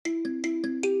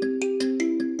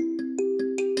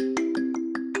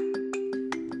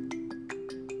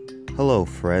Hello,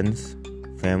 friends,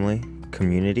 family,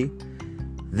 community.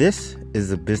 This is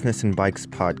the Business and Bikes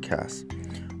podcast,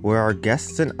 where our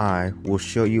guests and I will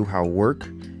show you how work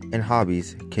and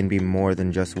hobbies can be more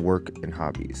than just work and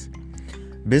hobbies.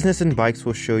 Business and Bikes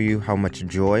will show you how much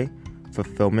joy,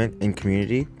 fulfillment, and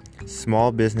community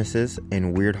small businesses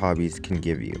and weird hobbies can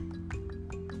give you.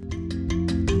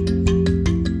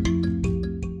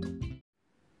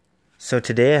 So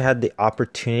today I had the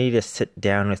opportunity to sit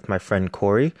down with my friend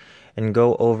Corey and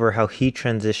go over how he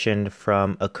transitioned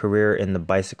from a career in the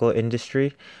bicycle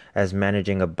industry as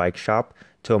managing a bike shop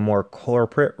to a more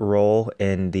corporate role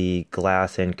in the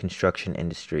glass and construction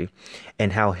industry,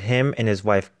 and how him and his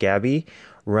wife Gabby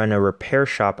run a repair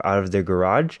shop out of their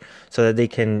garage so that they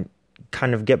can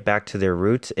kind of get back to their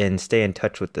roots and stay in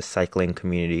touch with the cycling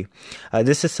community.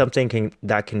 This is something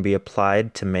that can be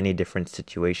applied to many different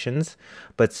situations,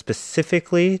 but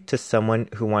specifically to someone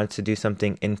who wants to do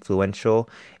something influential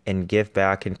and give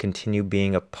back and continue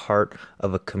being a part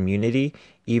of a community,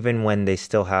 even when they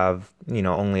still have,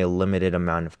 only a limited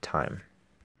amount of time.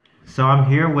 So I'm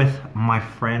here with my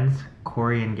friends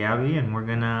Corey and Gabby, and we're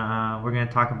gonna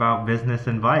talk about business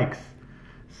and bikes.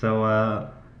 So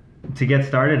to get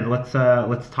started, let's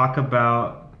talk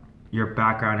about your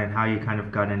background and how you kind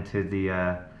of got into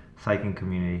the cycling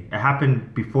community. It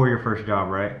happened before your first job,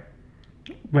 right?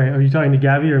 Wait, are you talking to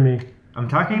Gabby or me? I'm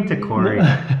talking to Corey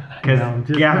because No,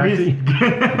 Gabby's.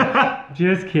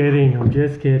 Just kidding. I'm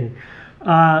just kidding.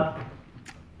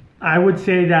 I would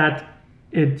say that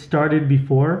it started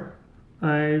before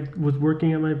I was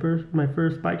working at my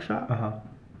first bike shop. Uh-huh.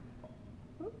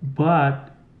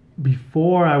 But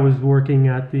before I was working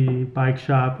at the bike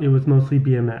shop, it was mostly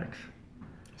BMX.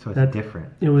 So it's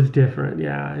different. It was different,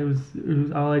 yeah. It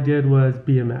was all I did was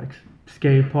BMX,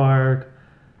 skate park.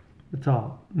 That's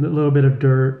all. A little bit of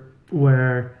dirt.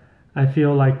 Where I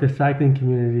feel like the cycling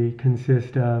community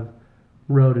consists of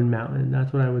road and mountain.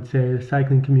 That's what I would say. The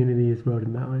cycling community is road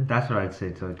and mountain. That's what I'd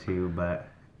say so too. But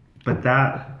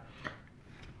that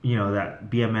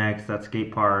that BMX, that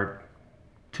skate park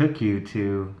took you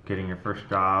to getting your first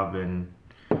job and.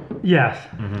 Yes,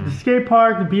 The skate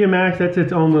park, the BMX, that's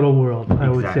its own little world. I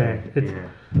would say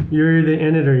You're either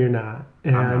in it or you're not.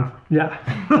 And yeah.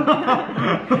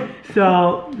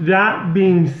 So that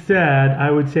being said,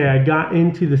 I would say I got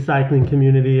into the cycling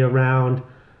community around.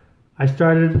 I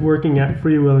started working at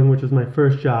Freewheeling, which was my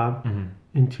first job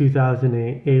in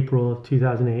 2008, April of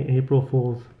 2008. April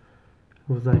Fools.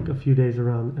 It was like a few days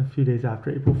after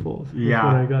April Fools. Yeah. That's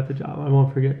when I got the job. I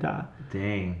won't forget that.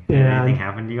 Dang. Did anything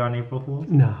happen to you on April Fools?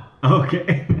 No.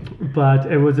 Okay.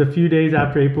 But it was a few days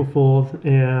after April Fools,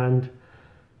 and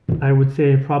I would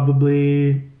say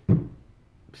probably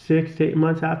 6 to 8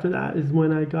 months after that is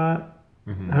when I got.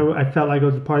 I felt like I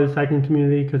was a part of the cycling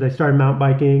community because I started mountain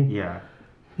biking. Yeah.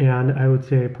 And I would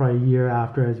say probably a year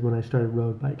after is when I started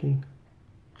road biking.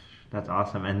 That's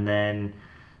awesome. And then,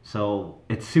 so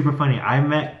it's super funny. I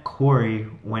met Corey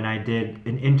when I did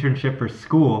an internship for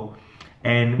school,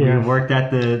 and we worked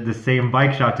at the same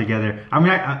bike shop together. I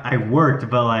mean, I worked,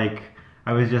 but like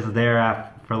I was just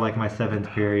there for like my 7th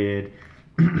period.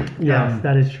 Yes,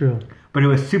 that is true. But it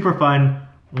was super fun.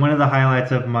 One of the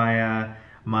highlights of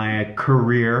my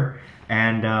career,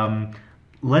 and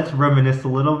let's reminisce a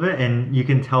little bit, and you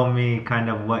can tell me kind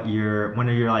of one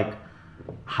of your like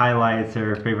highlights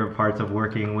or favorite parts of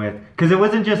working with, because it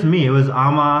wasn't just me, it was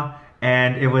Ama,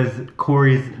 and it was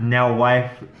Corey's now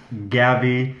wife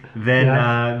Gabby,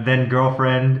 then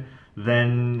girlfriend,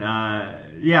 then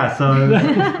it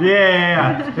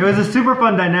was a super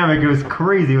fun dynamic. It was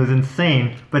crazy, it was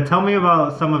insane. But tell me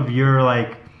about some of your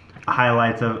like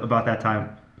highlights about that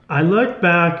time. I look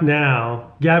back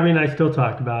now, Gabby and I still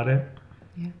talked about it.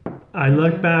 Yeah. I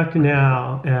look back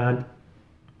now, and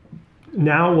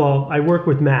I work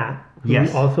with Matt, who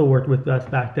also worked with us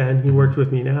back then. He works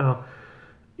with me now.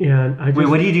 And Wait,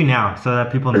 what do you do now so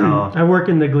that people know? I work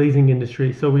in the glazing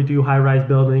industry. So we do high-rise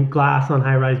building, glass on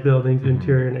high-rise buildings,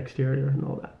 interior and exterior and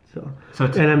all that. So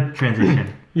it's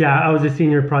transition. Yeah, I'm a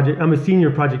senior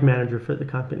project manager for the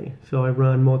company. So I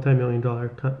run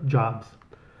multi-million-dollar jobs.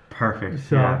 Perfect.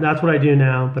 So that's what I do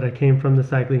now, but I came from the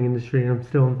cycling industry and I'm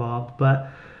still involved.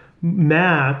 But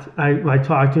Matt, I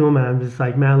talked to him and I'm just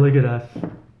like, man, look at us.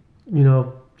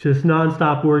 Just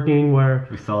nonstop working where...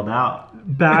 We sold out.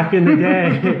 Back in the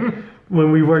day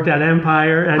when we worked at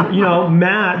Empire. And,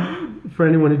 Matt, for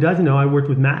anyone who doesn't know, I worked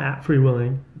with Matt at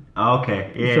Freewheeling.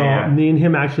 Okay, yeah. So me and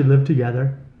him actually lived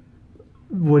together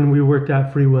when we worked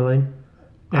at Freewheeling.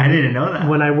 I didn't know that.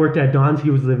 When I worked at Don's, he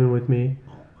was living with me.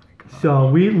 So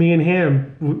me and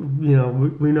him,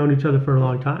 we've known each other for a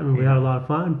long time, and we had a lot of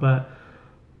fun. But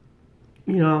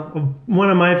one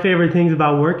of my favorite things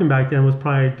about working back then was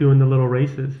probably doing the little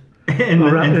races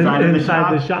inside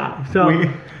the shop. So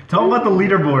tell them about the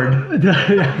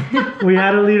leaderboard. We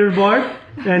had a leaderboard,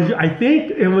 and I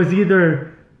think it was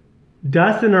either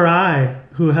Dustin or I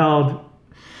who held.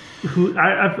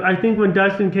 I think when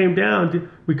Dustin came down,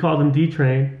 we called him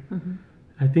D-Train. Mm-hmm.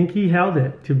 I think he held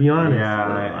it, to be honest.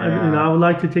 I would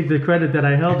like to take the credit that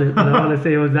I held it, but I want to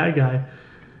say it was that guy.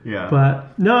 Yeah.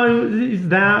 But no, it's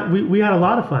that we had a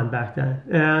lot of fun back then,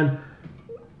 and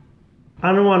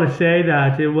I don't want to say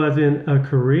that it wasn't a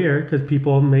career, because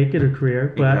people make it a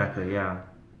career, but exactly, yeah.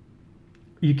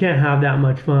 You can't have that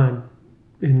much fun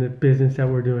in the business that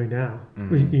we're doing now.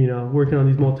 Mm-hmm. Working on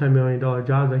these multi-million-dollar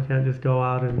jobs, I can't just go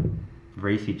out and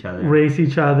race each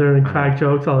other and crack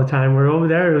jokes all the time. We're over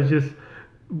there. It was just,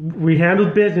 we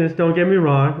handled business. Don't get me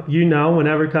wrong.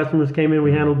 Whenever customers came in,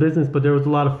 we handled business, but there was a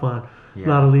lot of fun, a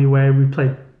lot of leeway. We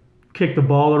kicked the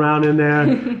ball around in there,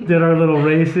 did our little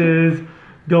races,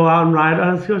 go out and ride.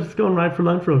 Let's just go and ride for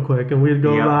lunch real quick, and we'd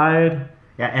go ride.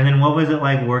 Yeah, and then what was it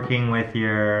like working with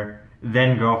your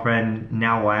then girlfriend,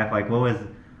 now wife? Like, what was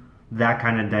that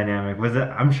kind of dynamic? Was it?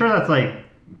 I'm sure that's like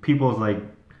people's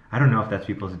I don't know if that's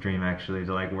people's dream actually,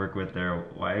 to work with their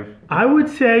wife. I would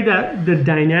say that the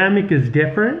dynamic is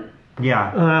different.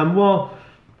 Yeah. Well,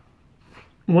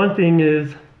 one thing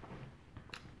is,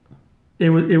 it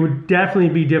would definitely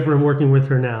be different working with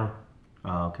her now.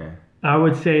 Oh, okay. I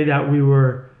would say that we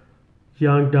were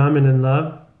young, dumb, and in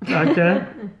love back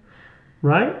then,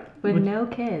 right? With no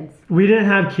kids. We didn't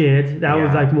have kids. That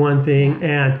was one thing,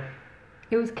 and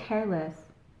it was careless.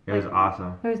 It was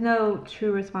awesome. There was no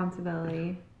true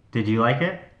responsibility. Did you like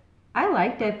it? I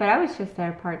liked it, but I was just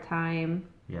there part-time.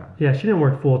 Yeah. Yeah, she didn't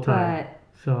work full-time.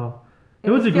 So it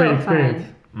was a great experience.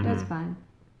 Fun. It was fun.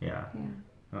 Yeah.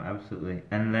 Oh, absolutely.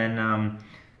 And then,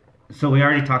 so we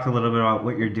already talked a little bit about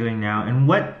what you're doing now. And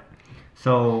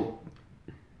so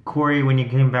Corey, when you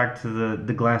came back to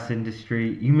the glass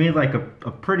industry, you made a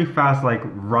pretty fast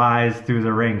rise through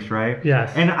the ranks, right?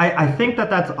 Yes. And I think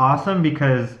that's awesome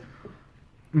because,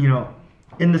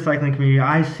 in the cycling community,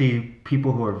 I see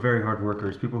people who are very hard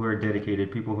workers, people who are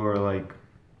dedicated, people who are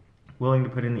willing to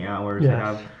put in the hours.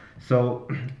 Yes. So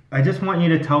I just want you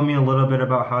to tell me a little bit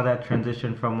about how that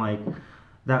transition from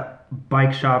that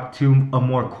bike shop to a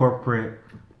more corporate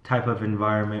type of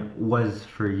environment was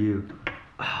for you.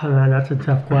 Oh, man, that's a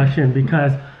tough question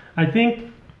because I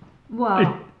think.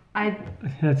 Well,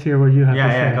 let's hear what you have to say.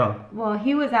 Yeah, go. Well,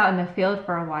 he was out in the field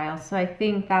for a while, so I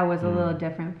think that was a little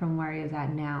different from where he is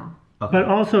at now. Okay. But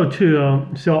also too,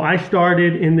 so I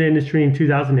started in the industry in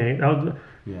 2008.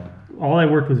 All I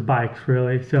worked was bikes,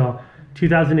 really. So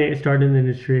 2008 I started in the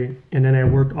industry, and then I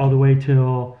worked all the way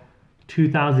till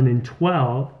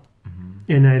 2012,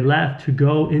 and I left to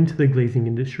go into the glazing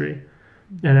industry.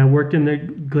 And I worked in the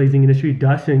glazing industry.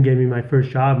 Dustin gave me my first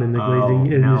job in the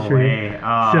glazing industry. No way.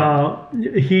 Oh. So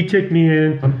he took me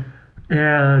in,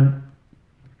 and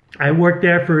I worked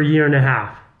there for a year and a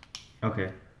half.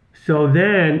 Okay. So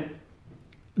then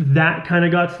that kind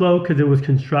of got slow because it was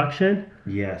construction.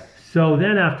 Yes. So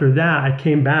then after that, I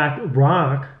came back.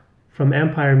 Rock from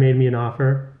Empire made me an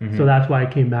offer. Mm-hmm. So that's why I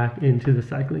came back into the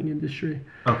cycling industry.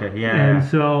 Okay, yeah. And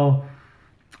so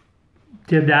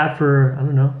did that for, I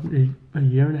don't know, a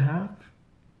year and a half,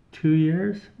 2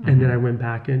 years. Mm-hmm. And then I went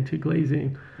back into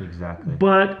glazing. Exactly.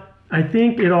 But I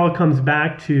think it all comes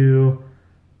back to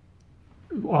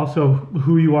also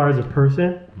who you are as a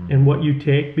person and what you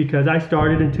take. Because I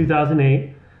started in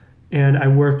 2008 and I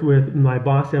worked with, my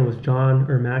boss then was John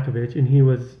Ermakovich, and he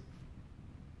was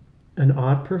an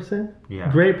odd person.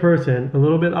 Yeah. Great person, a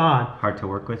little bit odd. Hard to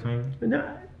work with, maybe?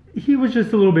 No, he was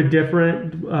just a little bit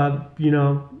different,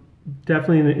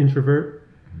 definitely an introvert.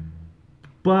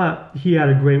 But he had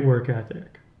a great work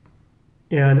ethic.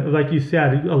 And like you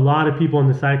said, a lot of people in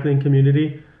the cycling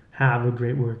community have a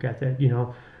great work ethic,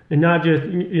 And not just,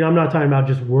 I'm not talking about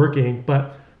just working,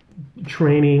 but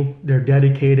training. They're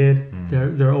dedicated.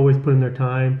 They're always putting their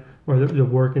time or their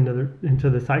work into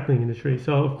the cycling industry.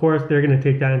 So of course they're going to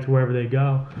take that into wherever they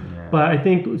go. Yeah. But I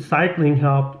think cycling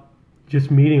helped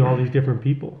just meeting all these different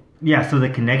people. Yeah. So the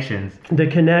connections. And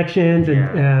like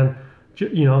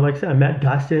I said, I met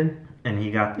Dustin. And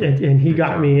he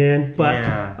got me in. But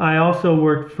I also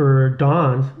worked for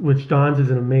Don's, which Don's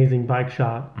is an amazing bike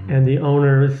shop. Mm-hmm. And the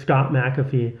owner is Scott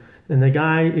McAfee. And the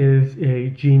guy is a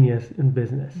genius in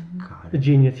business. A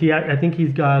genius. I think he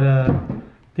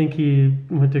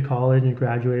went to college and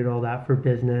graduated all that for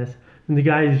business. And the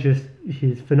guy is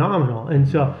he's phenomenal. And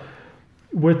so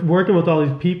with working with all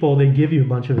these people, they give you a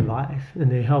bunch of advice and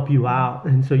they help you out,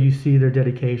 and so you see their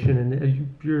dedication,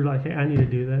 and you're like, hey, I need to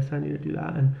do this, I need to do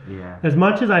that. And Yeah. as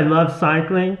much as I love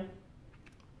cycling,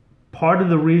 part of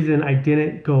the reason I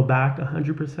didn't go back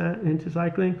 100% into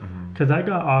cycling, because I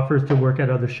got offers to work at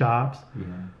other shops, Yeah.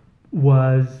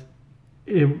 was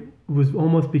it was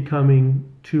almost becoming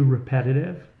too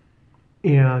repetitive,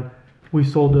 and we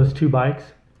sold those 2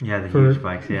 bikes Yeah, the for huge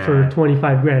bikes. Yeah. for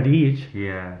 25 grand each.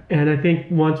 Yeah. And I think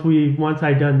once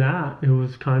I done that, it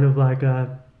was kind of like I've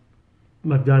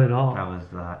done it all. That was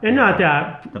the. And not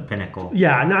that, the pinnacle.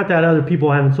 yeah, not that other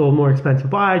people haven't sold more expensive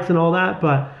bikes and all that,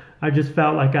 but I just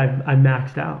felt like I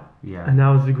maxed out. Yeah. And that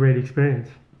was a great experience.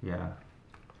 Yeah.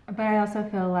 But I also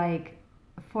feel like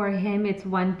for him, it's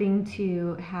one thing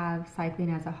to have cycling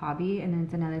as a hobby, and then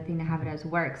it's another thing to have it as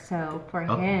work. So for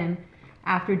Okay. him,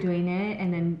 after doing it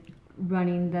and then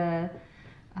running the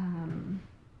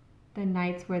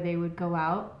nights where they would go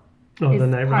out, Oh, is the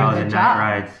night part Oh, of ride. the the night job.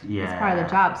 rides. Yeah. It's part of the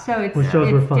job. So it's Which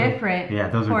those were fun. different. Yeah,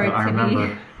 those for were. it I to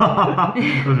remember.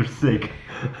 Those are sick.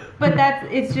 But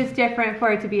it's just different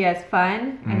for it to be as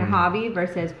fun and a hobby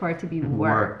versus for it to be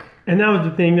work. And that was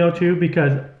the thing, though, too,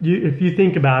 because if you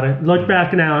think about it, look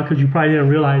back now, because you probably didn't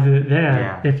realize it then.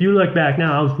 Yeah. If you look back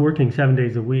now, I was working 7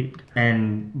 days a week.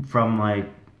 And from like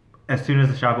as soon as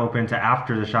the shop opened to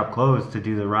after the shop closed to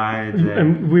do the rides.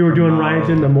 And we were doing promote. rides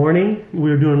in the morning. We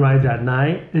were doing rides at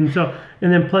night. And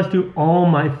then plus two, all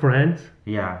my friends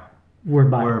Yeah. were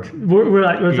biked. We're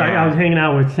like, it was like Yeah. I was hanging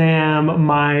out with Sam,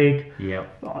 Mike,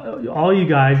 Yep. all you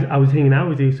guys. I was hanging out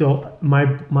with you. So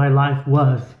my life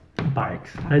was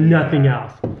bikes and nothing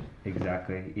else.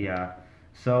 Exactly. Yeah.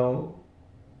 So,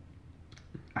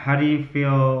 how do you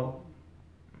feel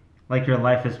like your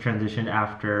life has transitioned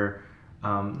after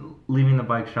leaving the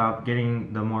bike shop,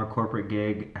 getting the more corporate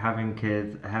gig, having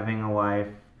kids, having a wife?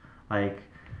 Like,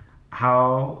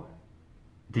 how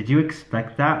did you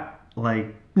expect that?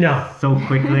 Like, No. so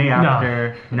quickly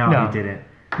after? No, No. you didn't.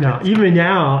 No, even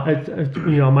now, it's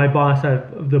my boss,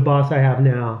 the boss I have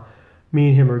now, me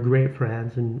and him are great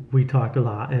friends, and we talk a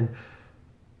lot. And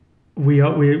we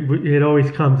it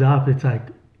always comes up. It's like,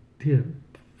 dude,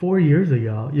 4 years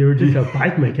ago, you were just a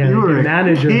bike mechanic You were and a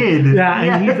manager. kid. Yeah,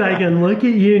 and he's like, and look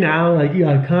at you now, like you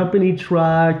got a company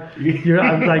truck. You're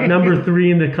like number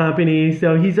 3 in the company.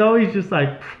 So he's always just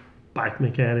like, bike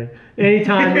mechanic.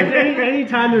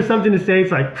 Anytime there's something to say,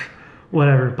 it's like,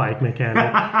 whatever, bike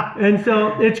mechanic. And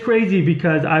so it's crazy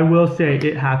because I will say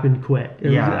it happened quick. It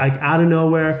was like out of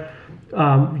nowhere.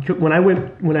 When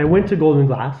I went to Golden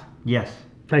Glass, Yes.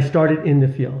 I started in the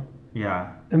field. Yeah.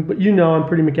 But I'm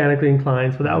pretty mechanically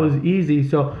inclined, so that was easy.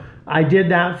 So I did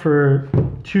that for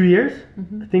 2 years.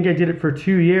 I think I did it for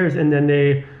 2 years, and then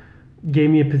they gave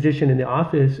me a position in the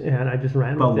office, and I just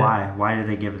ran But with it. why? Why did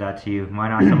they give that to you? Why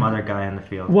not some other guy in the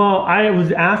field? Well, I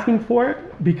was asking for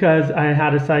it because I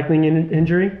had a cycling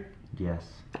injury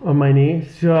Yes. on my knee.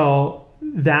 So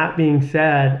that being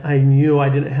said, I knew I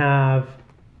didn't have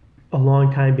a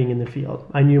long time being in the field.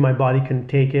 I knew my body couldn't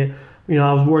take it.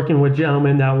 I was working with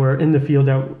gentlemen that were in the field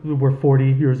that were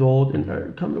 40 years old, and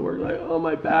I'd come to work like, oh,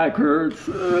 my back hurts.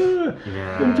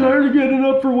 I'm tired of getting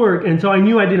up for work. And so I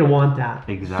knew I didn't want that.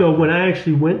 Exactly. So when I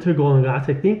actually went to Golden Glass,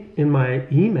 I think in my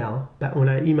email, when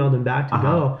I emailed them back to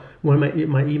go, when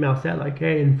my email said like,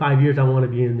 hey, in 5 years I want to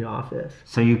be in the office.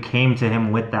 So you came to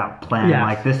him with that plan, Yes.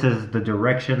 like this is the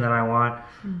direction that I want.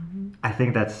 I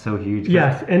think that's so huge.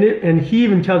 Yes, and he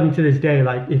even tells me to this day,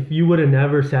 like, if you would have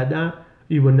never said that,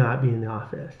 you would not be in the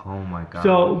office. Oh my god.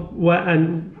 So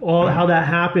how that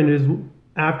happened is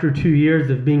after 2 years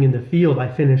of being in the field, I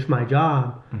finished my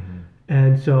job,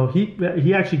 and so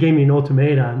he actually gave me an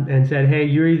ultimatum and said, hey,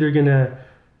 you're either gonna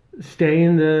stay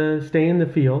in the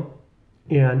field,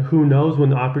 and who knows when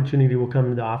the opportunity will come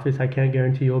to the office. I can't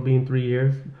guarantee it'll be in 3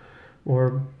 years,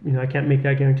 or I can't make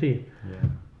that guarantee. Yeah.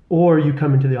 Or you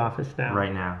come into the office now.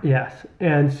 Right now. Yes.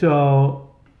 And so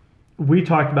we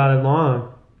talked about it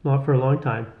not for a long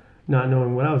time, not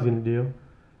knowing what I was going to do.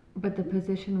 But the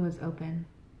position was open.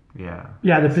 Yeah.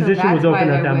 Yeah, the So position was that's why open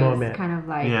at there that was moment. kind of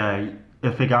like, Yeah.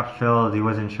 If it got filled, he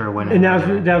wasn't sure when. And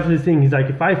that was his thing. He's like,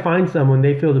 if I find someone,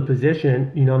 they fill the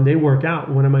position, and they work out,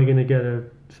 when am I going to get a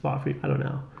spot for you? I don't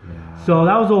know. Yeah. So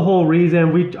that was the whole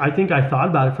reason. I think I thought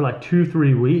about it for like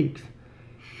 2-3 weeks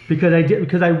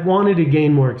because I wanted to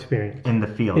gain more experience In the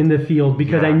field.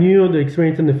 because I Yeah. knew the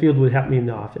experience in the field would help me in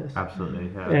the office. Absolutely.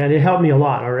 Yeah. And it helped me a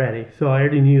lot already. So I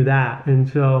already knew that. And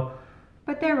so,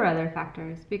 but there were other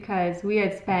factors because we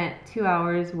had spent 2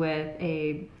 hours with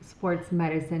a sports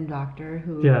medicine doctor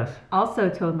who yes. also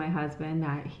told my husband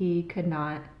that he could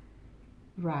not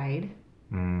ride,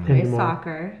 Mm. play Anymore.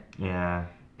 soccer, Yeah.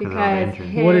 because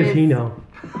What does he know?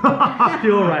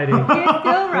 Still writing. He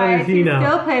still writes. he He know?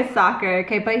 still plays soccer.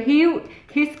 Okay, but he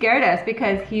scared us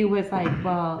because he was like,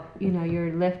 well,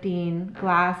 you're lifting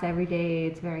glass every day.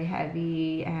 It's very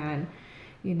heavy, and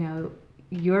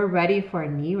you're ready for a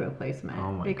knee replacement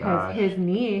Oh my because gosh. his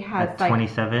knee has At like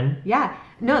 27? yeah.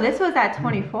 No, this was at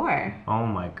 24. Oh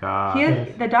my god.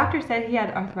 The doctor said he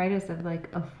had arthritis of like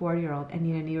a 4-year-old and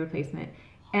needed a knee replacement.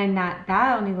 And that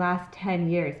only lasts 10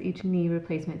 years, each knee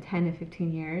replacement, 10 to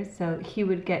 15 years. So he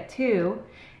would get 2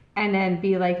 and then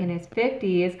be like in his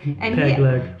 50s. And Peg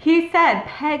leg. he said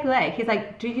peg leg. He's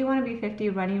like, do you want to be 50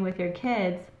 running with your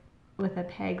kids with a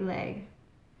peg leg?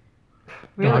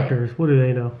 Really? Doctors, what do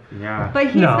they know? Yeah.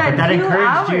 But he No, said But that 2 encouraged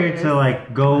hours. you to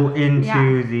like go into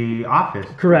Yeah. the office.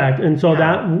 Correct. And so Yeah.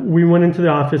 that we went into the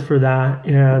office for that,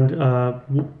 and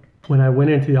when I went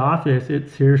into the office, it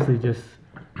seriously just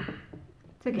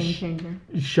It's a game changer.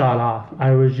 shot off.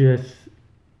 I was just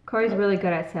Corey's really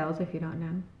good at sales if you don't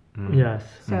know. yes.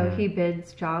 So he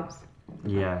bids jobs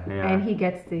Yeah, yeah. and he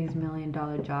gets these $1 million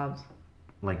jobs.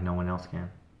 like no one else can.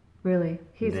 Really.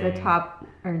 He's the Dang. top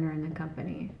earner in the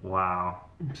company. Wow.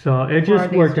 So it For just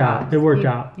these worked out. jobs. It worked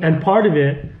Yeah. out, and part of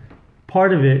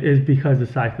it is because of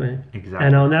cycling. Exactly.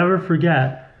 And I'll never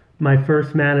forget my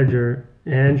first manager,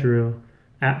 Andrew,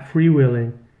 at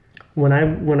Freewheeling. When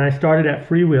I started at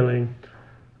Freewheeling,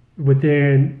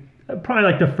 within probably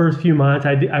like the first few months,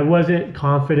 I wasn't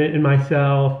confident in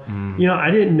myself.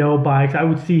 I didn't know bikes. I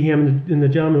would see him, and the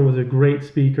gentleman was a great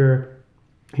speaker.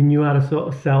 He knew how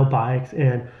to sell bikes,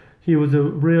 and he was a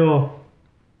real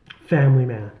family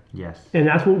man. Yes. And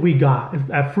that's what we got.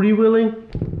 At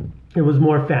Freewheeling, it was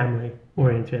more family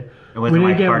oriented. It wasn't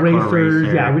like hardcore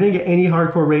racer. Yeah, we didn't get any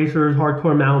hardcore racers,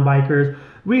 hardcore mountain bikers.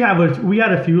 We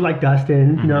had a few like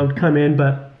Dustin, come in,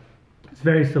 but it's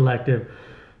very selective.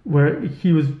 Where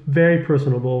he was very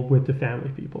personable with the family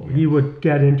people. He would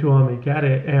get into them and get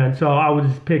it. And so I would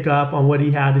just pick up on what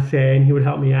he had to say, and he would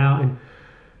help me out. And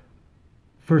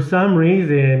for some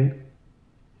reason,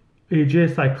 it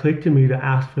just like clicked to me to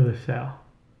ask for the sale.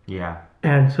 Yeah.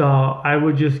 And so I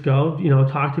would just go,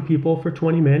 talk to people for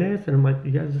 20 minutes, and I'm like,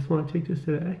 you guys just want to take this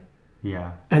today?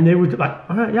 Yeah. And they would like,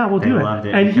 all right, yeah, we'll do it. loved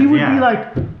it And he because- would yeah. be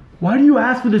like, why do you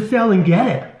ask for the sale and get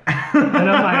it? And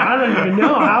I'm like, I don't even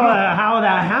know how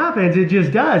that happens. It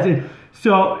just does. And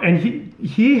so, and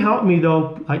he helped me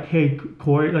though, like, hey,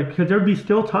 Corey, like, because there'd be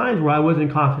still times where I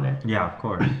wasn't confident. Yeah, of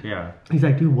course. Yeah. He's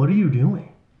like, dude, what are you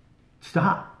doing?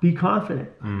 Stop. Be confident.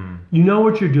 You know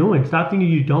what you're doing. Stop thinking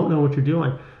you don't know what you're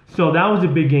doing. So that was a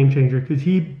big game changer because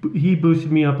he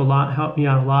boosted me up a lot, helped me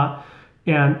out a lot.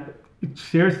 And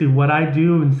seriously, what I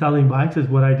do in selling bikes is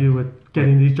what I do with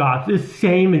getting these jobs. It's the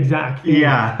same exact thing.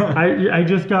 Yeah. I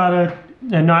just got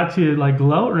and not to like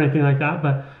gloat or anything like that,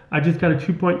 but I just got a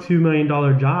 $2.2 million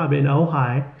job in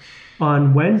Ojai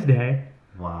on Wednesday.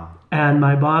 Wow. And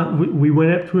my boss, we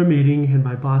went up to a meeting, and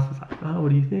my boss was like, "Oh, what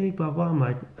do you think?" Blah blah. I'm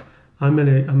like, "I'm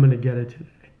gonna get it today."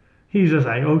 He's just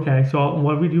like, "Okay." So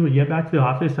what we do? We get back to the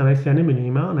office, and I send him an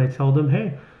email, and I tell them,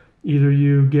 "Hey, either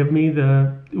you give me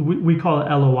we call it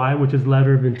LOI, which is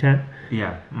letter of intent."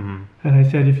 Yeah. Mm-hmm. And I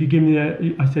said, if you give me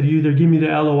you either give me the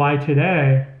LOI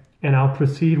today, and I'll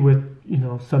proceed with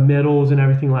submittals and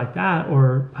everything like that,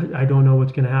 or I don't know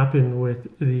what's going to happen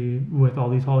with all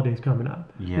these holidays coming up.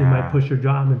 Yeah. They might push your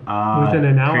job, and within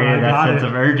an hour created I that got sense it.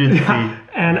 of urgency. Yeah.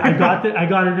 And I got it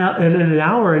in an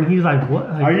hour, and he's like, "What?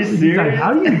 Like, Are you He's like, serious?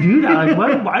 how do you do that?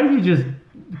 Like, why do you just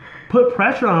put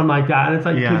pressure on him like that?" And it's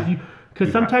like, Yeah.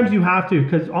 because sometimes you have to,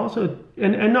 because also,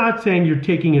 and not saying you're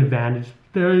taking advantage.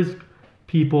 There is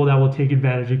people that will take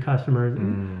advantage of customers.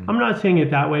 I'm not saying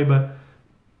it that way, but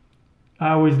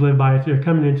I always live by it. They're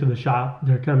coming into the shop.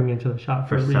 They're coming into the shop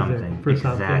for a reason. something. For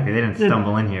Exactly. something. They didn't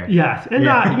stumble in here. Yes, and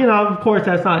Yeah. not, of course,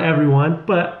 that's not everyone,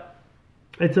 but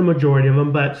it's a majority of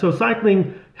them. But so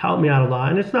cycling helped me out a lot,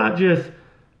 and it's not just,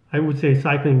 I would say,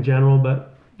 cycling in general,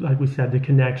 but like we said, the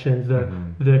connections,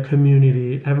 the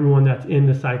community, everyone that's in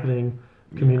the cycling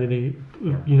community.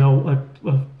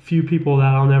 A few people that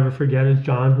I'll never forget is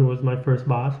John, who was my first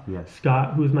boss. Yes.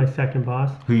 Scott, who was my second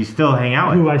boss, Who you still hang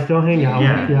out with. who I still hang out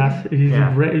Yeah. with. Yes, he's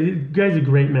Yeah. a great guy's a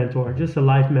great mentor, just a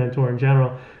life mentor in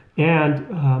general. And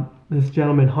this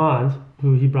gentleman Hans,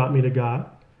 who he brought me to God.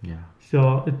 Yeah.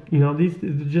 So these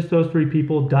just those three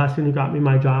people, Dustin, who got me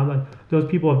my job, like those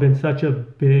people have been such a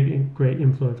big and great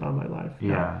influence on my life.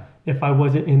 Yeah. If I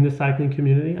wasn't in the cycling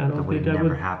community, I don't That think would I never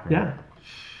would. happen. Yeah.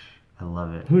 I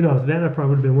love it. Who knows? Then I probably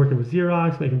would have been working with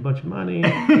Xerox, making a bunch of money.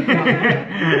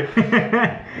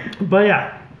 But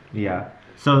yeah. Yeah.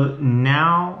 So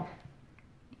now,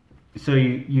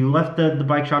 you left the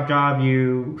bike shop job,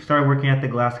 you started working at the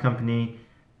glass company,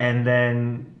 and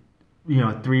then,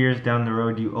 3 years down the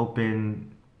road, you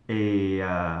open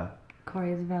a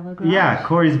Corey's Velo Garage. yeah,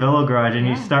 Corey's Velo Garage, and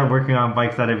you Yeah. start working on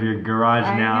bikes out of your garage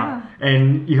I now, know.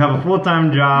 and you have a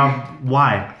full-time job.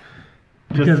 Why?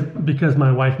 Because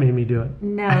my wife made me do it.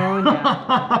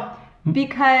 No.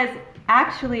 because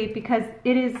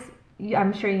it is,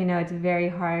 I'm sure you know, it's very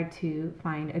hard to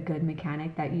find a good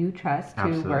mechanic that you trust to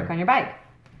Absolutely. work on your bike.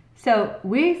 So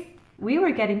we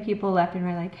were getting people left and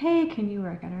right like, hey, can you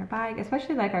work on our bike?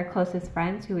 Especially like our closest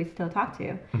friends who we still talk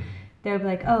to. They'd be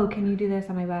like, oh, can you do this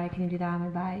on my bike? Can you do that on my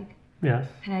bike? Yes.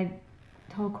 And I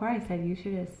told Corey, I said, you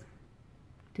should just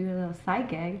do a little side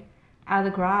gig out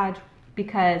of the garage,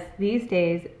 because these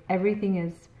days everything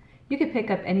is, you could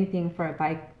pick up anything for a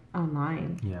bike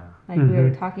online. Yeah. Like we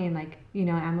were talking, like,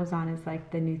 Amazon is like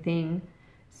the new thing.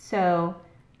 So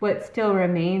what still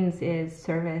remains is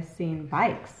servicing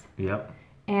bikes. Yep.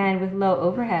 And with low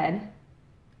overhead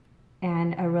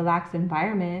and a relaxed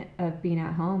environment of being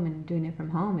at home and doing it from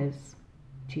home is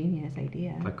genius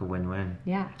idea. Like a win-win.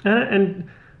 Yeah. And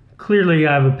clearly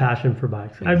I have a passion for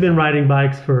bikes. I've been riding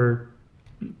bikes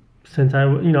since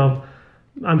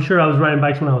I'm sure I was riding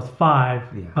bikes when I was 5,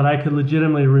 Yeah. but I could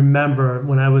legitimately remember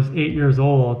when I was 8 years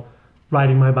old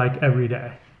riding my bike every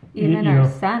day. Even You our know.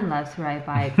 son loves to ride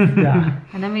bikes. Yeah,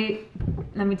 And let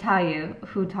me tell you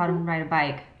who taught him to ride a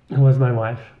bike. it was my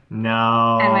wife.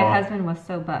 No. And my husband was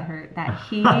so butthurt that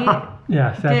he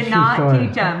Yes, that's did true not story.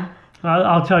 teach him.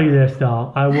 I'll tell you this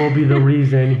though, I will be the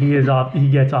reason he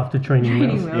gets off the training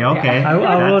wheels. Yeah, okay. I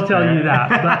will That's tell fair. you that.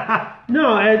 But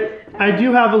no, I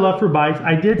do have a love for bikes.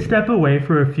 I did step away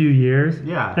for a few years.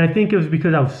 Yeah. And I think it was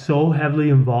because I was so heavily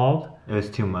involved. It was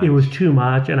too much. It was too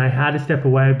much, and I had to step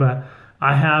away. But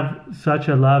I have such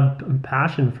a love and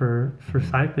passion for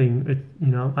cycling.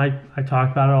 I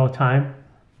talk about it all the time.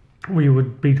 We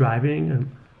would be driving,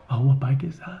 and what bike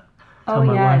is that? Oh, Tell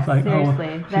my yes, wife, like,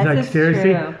 seriously. she's That's like, just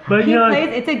seriously? true. But, He you know, plays,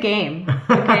 it's a game.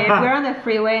 Okay, if we're on the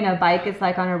freeway and a bike is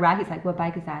like on a rack, he's like, what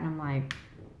bike is that? And I'm like,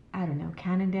 I don't know,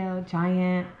 Cannondale,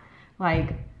 Giant.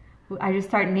 Like, I just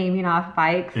start naming off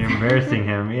bikes. You're embarrassing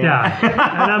him. yeah.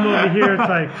 Yeah. And I'm over here, it's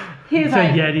like, He's it's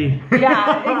like- a Yeti.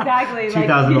 Yeah, exactly.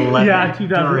 2011. Yeah,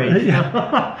 2000.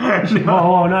 Duration.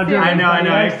 Oh, not doing I know,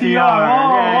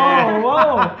 XDR.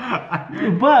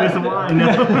 Whoa. But This one.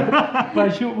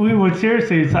 But we would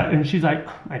seriously, and she's like,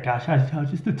 oh my gosh, I was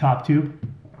just the top tube.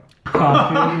 Top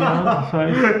tube, So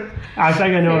I was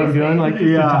like, I know what I'm doing, like just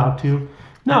the Yeah. top tube.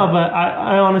 No, but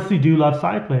I honestly do love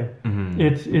cycling. Mm-hmm.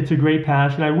 It's a great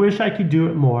passion. I wish I could do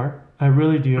it more. I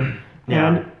really do. Yeah.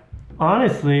 And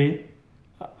honestly,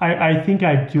 I think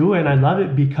I do it and I love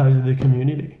it because of the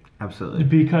community. Absolutely.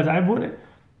 Because I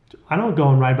don't go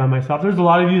and ride by myself. There's a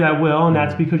lot of you that will, and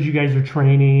that's because you guys are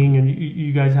training and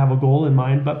you guys have a goal in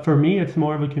mind. But for me, it's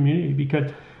more of a community,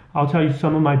 because I'll tell you,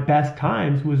 some of my best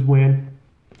times was when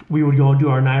we would go and do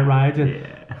our night rides. And,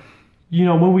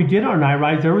 Yeah. when we did our night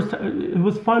rides, it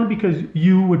was fun because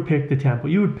you would pick the tempo.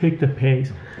 You would pick the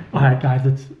pace. All right, guys,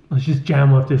 let's just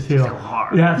jam up this hill. go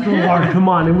hard. Yeah, let's go hard. Come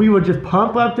on. And we would just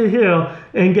pump up the hill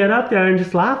and get up there and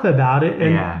just laugh about it.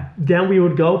 And Yeah. then we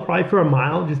would go probably for a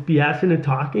mile, just BSing and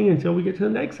talking until we get to the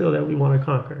next hill that we want to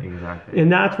conquer. Exactly.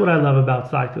 And that's what I love about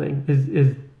cycling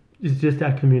is just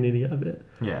that community of it,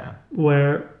 Yeah.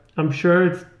 where I'm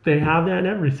sure they have that in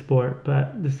every sport,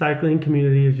 but the cycling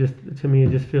community is just, to me, it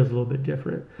just feels a little bit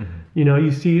different.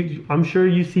 Mm-hmm. I'm sure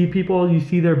you see people, you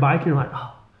see their bike and you're like,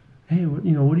 oh, hey, what do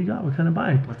you got? What kind of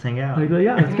bike? Let's hang out. Like,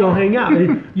 yeah, let's go hang out.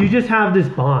 You just have this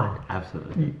bond,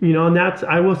 Absolutely. and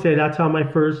I will say that's how my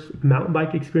first mountain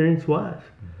bike experience was.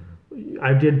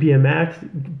 I did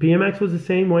BMX. BMX was the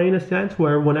same way in a sense,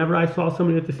 where whenever I saw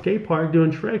somebody at the skate park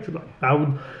doing tricks,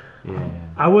 Yeah.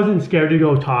 I wasn't scared to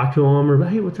go talk to them or,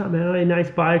 hey, what's up, man? Hey,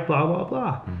 nice bike, blah, blah,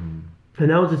 blah. And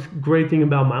that was this great thing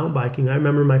about mountain biking. I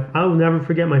remember I will never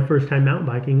forget my first time mountain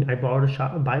biking. I borrowed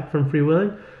a bike from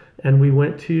Freewheeling, and we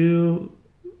went to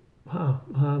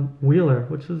Wheeler,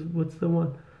 what's the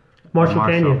one? Marshall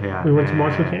Canyon. Yeah. We went to Yeah,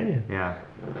 Marshall yeah, Canyon. Yeah.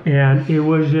 And it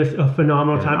was just a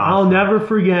phenomenal was time. awesome. I'll never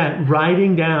forget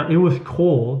riding down. It was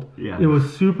cold. Yeah. It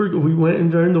was super. We went in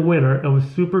during the winter. It was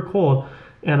super cold.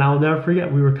 And I'll never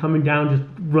forget, we were coming down, just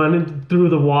running through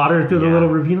the water, through the Yeah. little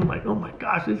ravine. I'm like, oh my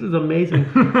gosh, this is amazing.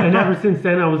 And ever since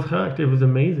then, I was hooked. It was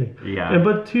amazing. Yeah. And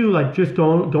but too, like just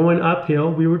going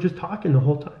uphill, we were just talking the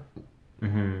whole time.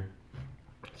 Mm-hmm.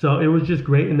 So it was just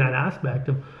great in that aspect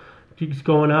of just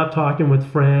going up, talking with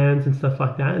friends and stuff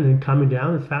like that, and then coming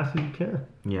down as fast as you can.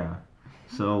 Yeah.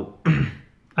 So,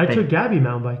 I took Gabby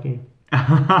mountain biking.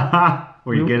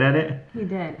 were you good at it? We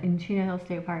did in Chino Hill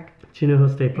State Park. Chino Hill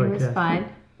State Park. It was yes. fun.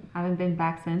 I haven't been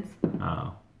back since.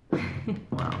 Oh.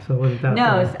 Wow. So wasn't that No,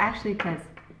 fun? it's actually because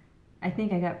I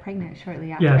think I got pregnant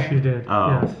shortly after. Yeah, she did.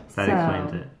 Oh, Yes. that So-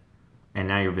 explains it. And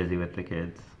now you're busy with the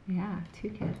kids. Yeah, 2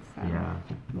 kids. So. Yeah.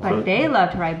 But they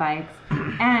love to ride bikes.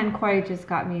 And Corey just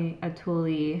got me a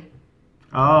Thule.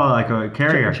 Oh, like a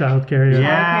carrier. Child carrier.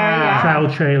 Yeah.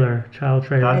 Child trailer.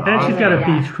 That's And she's got a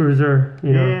awesome. beach cruiser,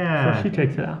 you know. Yeah. So she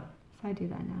takes it out. So I do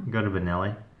that now. Go to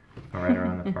Benelli. Or right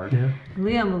around the park. Yeah.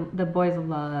 Liam, the boys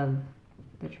love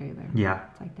the trailer. Yeah.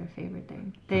 It's like their favorite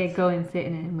thing. They go and sit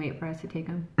in it and wait for us to take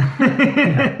them.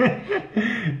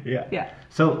 Yeah. Yeah.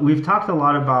 So we've talked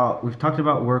about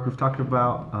work. We've talked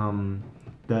about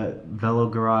the Velo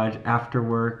Garage after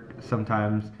work.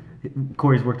 Sometimes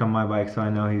Corey's worked on my bike, so I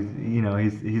know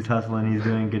he's hustling. He's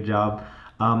doing a good job.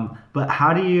 But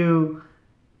how do you?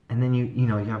 And then you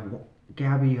have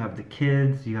Gabby, you have the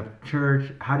kids, you have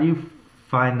church. How do you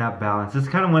find that balance? It's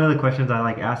kind of one of the questions I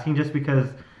like asking, just because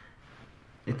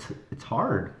it's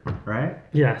hard, right?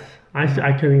 Yes. I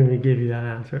couldn't even give you that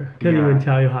answer. Couldn't Yeah. even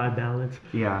tell you how I balance.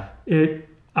 Yeah.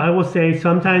 I will say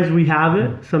sometimes we have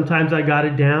it. Sometimes I got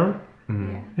it down.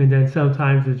 Mhm. Yeah. And then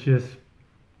sometimes it just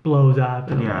blows up.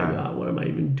 And Yeah. I'm like, oh, what am I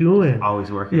even doing?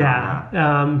 Always working on Yeah.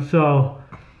 that. So,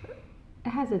 It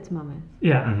has its moments.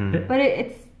 yeah. Mhm. But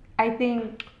it's, I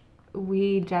think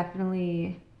we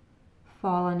definitely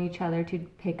fall on each other to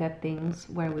pick up things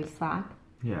where we slack.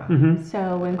 Yeah. Mhm.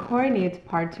 So when Corey needs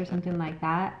parts or something like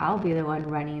that, I'll be the one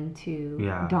running to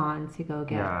Yeah. Dawn to go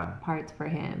get Yeah. parts for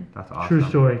him. That's awesome. True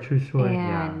story. True story.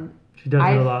 And She does it a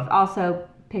I've lot. also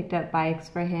picked up bikes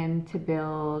for him to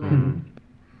build. Mm-hmm. And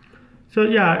So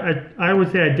yeah, I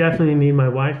would say I definitely need my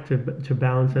wife to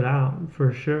balance it out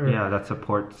for sure. Yeah, that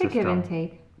support it's a give and system.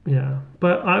 take. Yeah.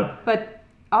 But But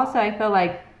also, I feel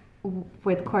like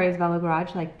with Corey's Velo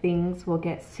Garage, like things will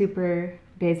get super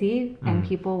busy and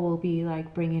people will be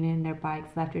like bringing in their bikes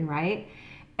left and right.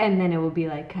 And then it will be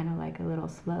like kind of like a little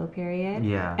slow period.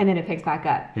 Yeah. And then it picks back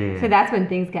up. Yeah. So that's when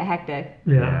things get hectic.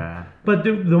 yeah. But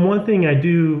the one thing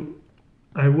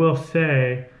I will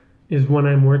say is when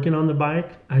I'm working on the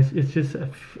bike, it's just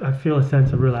I feel a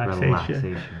sense of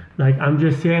relaxation. Like I'm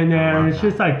just sitting there, and it's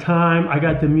just like time. I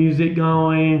got the music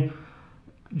going,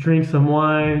 drink some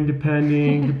wine,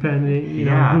 depending, you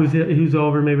know, Yeah. who's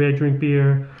over. Maybe I drink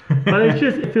beer, but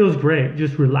it feels great.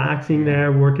 Just relaxing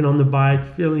there, working on the bike,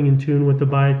 feeling in tune with the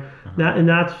bike.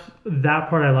 That's that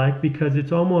part I like, because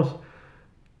it's almost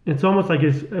like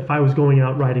if I was going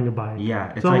out riding a bike.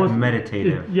 Yeah, it's like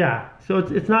meditative. Yeah, so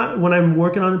it's not, when I'm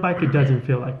working on the bike, it doesn't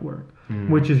feel like work,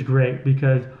 which is great,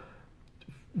 because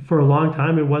for a long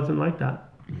time it wasn't like that.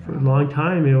 For a long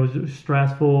time it was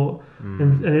stressful,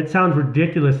 and it sounds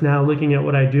ridiculous now looking at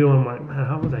what I do. I'm like, man,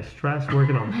 how was I stressed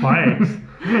working on bikes?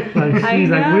 Like,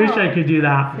 geez, I wish I could do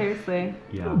that. Seriously.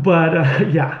 Yeah.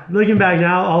 But yeah, looking back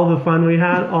now, all the fun we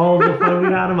had,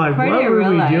 I'm like, Corey what were we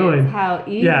realized doing? how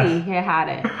easy Yes. he had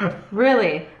it.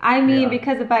 Really. I mean, Yeah.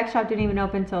 because the bike shop didn't even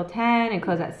open until 10 and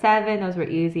closed at 7. Those were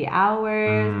easy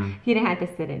hours. He didn't have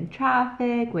to sit in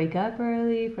traffic, wake up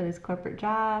early for this corporate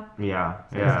job. Yeah.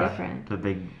 So Yeah. it's different. It's a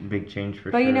big change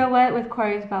for But sure. you know what? With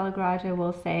Corey's Velo Garage, I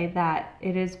will say that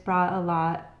it has brought a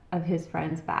lot of his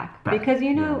friends back. Because,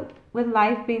 you know, with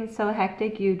life being so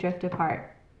hectic, you drift apart.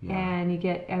 Yeah. And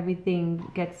everything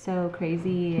gets so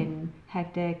crazy and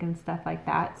hectic and stuff like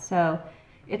that. So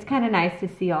it's kind of nice to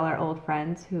see all our old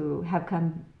friends who have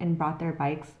come and brought their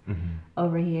bikes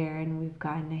over here, and we've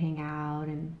gotten to hang out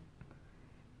and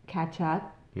catch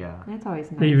up. Yeah. And it's always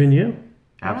nice. Even you.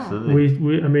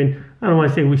 Absolutely. I mean, I don't want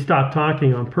to say we stopped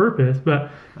talking on purpose,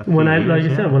 but A few when I, years, like I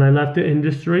yeah. said, when I left the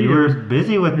industry, You it were was-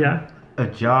 busy with yeah, a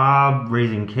job,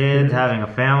 raising kids, having a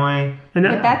family. and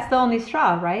But that's the only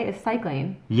straw, right? Is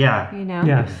cycling, Yeah. you know?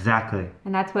 Yeah. Exactly.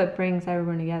 And that's what brings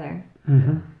everyone together.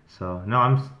 So no,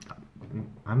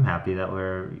 I'm happy that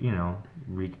we're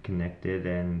reconnected,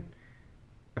 and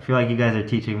I feel like you guys are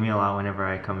teaching me a lot whenever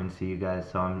I come and see you guys.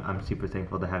 So I'm super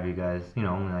thankful to have you guys.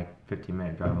 Only like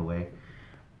 15-minute drive away,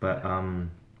 but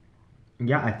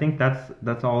yeah, I think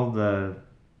that's all the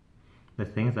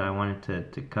things that I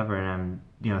wanted to cover, and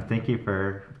I'm thank you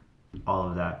for all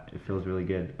of that. It feels really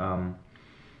good.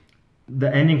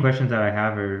 The ending questions that I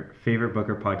have are favorite book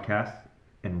or podcast,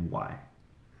 and why.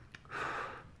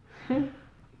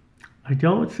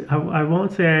 I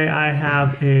won't say I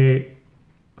have a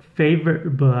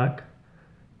favorite book,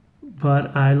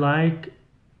 but I like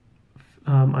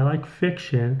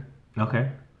fiction. Okay.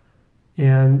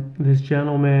 And this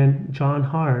gentleman, John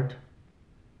Hart,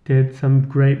 did some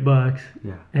great books.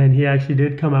 Yeah. And he actually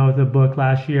did come out with a book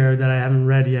last year that I haven't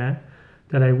read yet,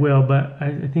 that I will. But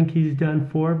I think he's done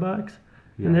 4 books,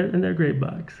 and they're great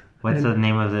books. What's the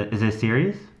name of it? Is it a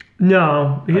series?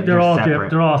 No, They're they're all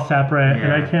separate. they're all separate, and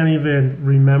Yeah. I can't even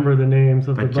remember the names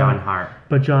of the But book. John Hart.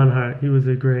 But John Hart, he was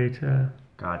a great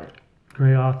Got it.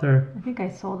 great author. I think I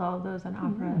sold all of those on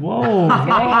Opera. Whoa.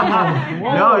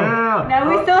 No. No,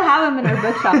 we still have them in our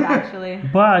bookshop actually.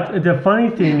 But the funny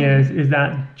thing is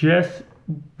that just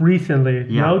recently,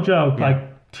 no joke, Yeah.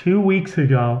 like 2 weeks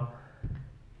ago,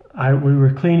 we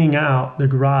were cleaning out the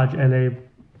garage and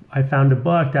I found a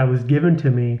book that was given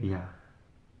to me Yeah.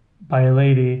 by a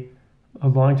lady a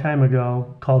long time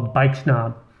ago called Bike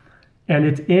Snob. And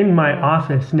it's in my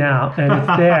office now, and it's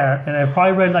there, and I've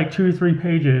probably read like 2 or 3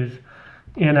 pages,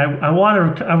 and I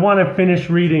want to finish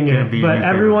reading Gonna it, be but your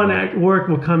everyone favorite at work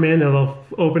will come in and they'll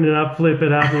open it up, flip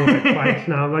it up, and we're like, Bike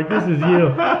Snob. I'm like, this is you.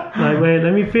 I'm like, wait,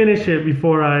 let me finish it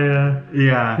before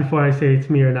I say it's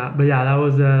me or not. But yeah, that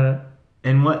was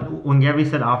And when Gabby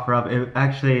said offer up, it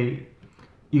actually,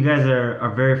 you guys are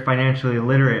very financially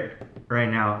literate right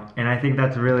now, and I think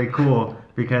that's really cool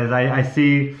because I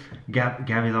see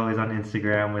Gabby's always on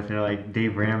Instagram with her like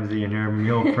Dave Ramsey and her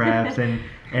meal preps,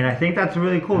 and I think that's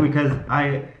really cool because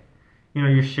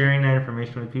you're sharing that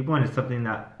information with people, and it's something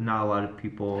that not a lot of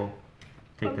people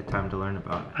take the time to learn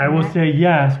about. I will say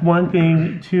yes. One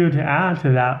thing too to add to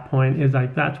that point is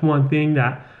like that's one thing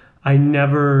that I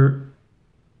never.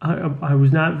 I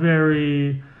was not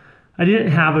very. I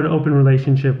didn't have an open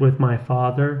relationship with my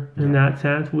father in that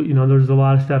sense. There's a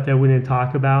lot of stuff that we didn't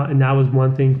talk about, and that was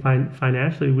one thing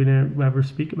financially we didn't ever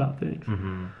speak about things.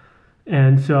 Mm-hmm.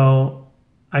 And so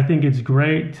I think it's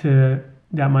great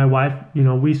that my wife,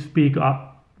 we speak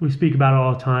about it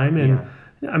all the time, and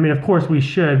I mean, of course we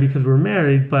should because we're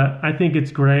married, but I think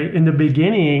it's great. In the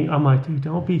beginning, I'm like, dude,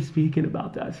 don't be speaking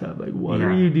about that stuff. Like, what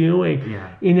are you doing? Yeah.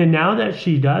 And then now that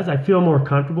she does, I feel more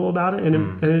comfortable about it,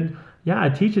 and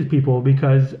it teaches people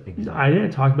because I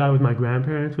didn't talk about it with my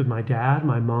grandparents, with my dad,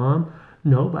 my mom,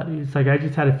 nobody. It's like I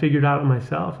just had to figure it out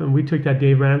myself, and we took that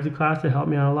Dave Ramsey class that helped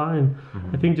me out a lot, and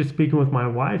I think just speaking with my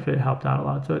wife, it helped out a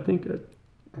lot. So I think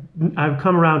I've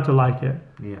come around to like it.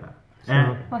 Yeah.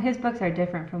 So, Well, his books are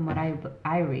different from what I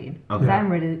read. Okay. Because I'm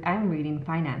reading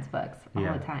finance books all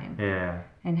the time. Yeah.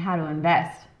 And how to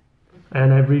invest.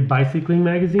 and I read bicycling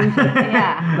magazines.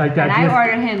 Yeah. Like that and I just-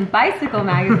 ordered him bicycle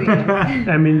magazines.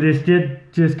 I mean, this did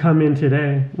just come in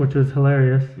today, which was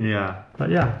hilarious. Yeah. But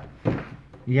yeah,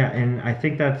 Yeah, and I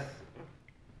think I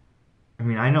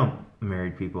know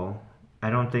married people. I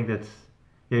don't think that's,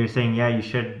 you're saying, you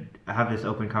should have this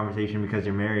open conversation because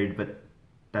you're married, but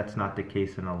that's not the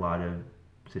case in a lot of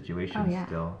situations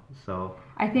still. So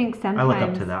I think sometimes I look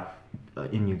up to that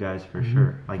in you guys for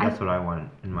sure. Like that's what I want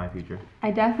in my future.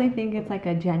 I definitely think it's like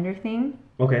a gender thing.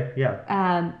 Okay,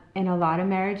 yeah. In a lot of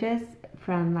marriages,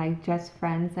 from like just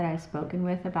friends that I've spoken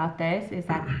with about this, is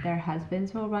that their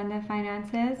husbands will run the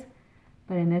finances.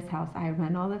 But in this house, I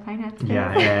run all the finances.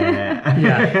 Yeah.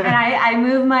 And I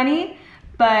move money,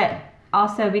 but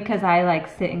also because I like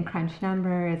sit and crunch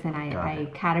numbers and I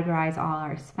categorize all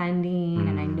our spending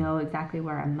and I know exactly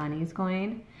where our money's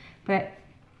going. But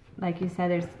like you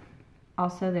said, there's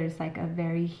like a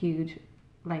very huge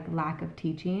like lack of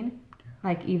teaching.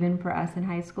 Like even for us in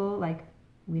high school, like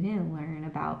we didn't learn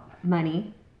about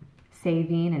money,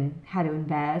 saving, and how to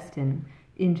invest and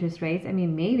interest rates. I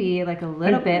mean, maybe like a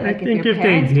little bit, like if your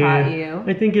parents taught you.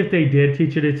 I think if they did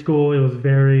teach it at school, it was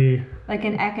very Like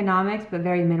in economics, but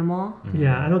very minimal.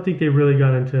 Yeah, I don't think they really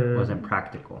got into. It wasn't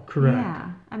practical. Correct.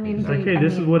 Yeah, I mean, It's like, hey,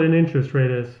 this is what an interest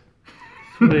rate is.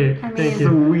 Sweet. I mean- Thank you.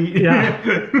 Sweet.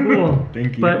 Yeah. Cool.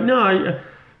 Thank you. But no,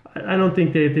 I don't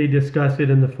think they discuss it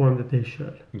in the form that they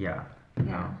should. Yeah.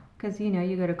 Yeah, because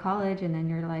you go to college and then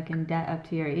you're like in debt up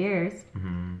to your ears.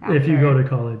 If you go to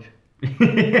college.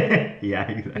 Yeah,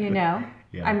 exactly. Yeah.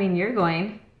 Yeah. I mean, you're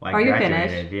going Like or you're graduated,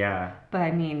 finished, yeah. but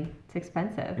I mean, it's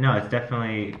expensive. No, it's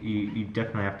definitely you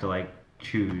definitely have to like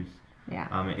choose Yeah.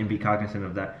 and be cognizant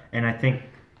of that. And I think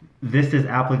this is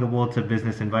applicable to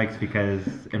business and bikes because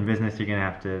in business you're gonna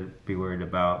have to be worried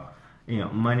about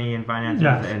money and finances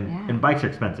Yes. and bikes are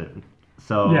expensive.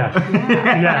 So Yeah.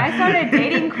 When Yeah. I started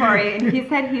dating Corey and he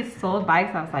said he sold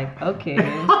bikes, I was like, okay.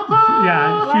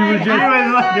 Yeah, she was Like, just. I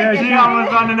was like, Yeah, she she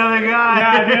almost found another guy.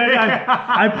 Yeah, dude,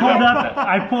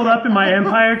 I pulled up in my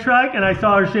Empire truck and I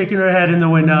saw her shaking her head in the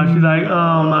window. She's like,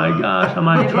 "Oh my gosh!" I'm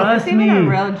like, Is "Trust this even a me."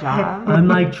 real job? I'm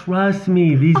like, "Trust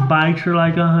me. These bikes are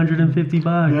like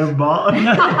 $150." They're ball.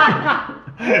 No,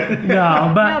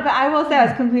 No, but but I will say I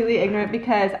was completely ignorant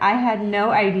because I had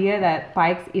no idea that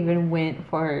bikes even went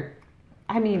for,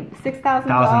 $6,000. Thousands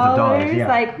of dollars, yeah.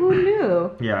 Like, who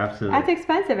knew? Yeah, absolutely. That's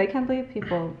expensive. I can't believe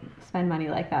people spend money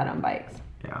like that on bikes.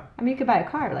 Yeah. You could buy a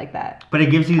car like that. But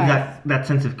it gives you Price. that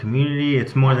sense of community.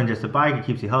 It's more than just a bike. It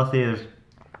keeps you healthy. There's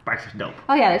bikes are dope.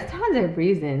 Oh yeah, there's tons of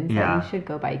reasons Yeah. that you should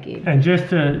go biking. And just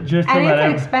to And let it's an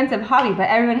everyone, expensive hobby, but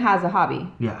everyone has a hobby.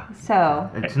 Yeah. So,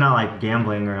 It's not like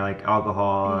gambling or like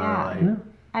alcohol Yeah. or like. Yeah.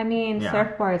 I mean, Yeah.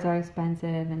 surfboards are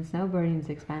expensive and snowboarding's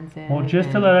expensive. well, just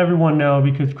to and- let everyone know,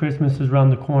 because Christmas is around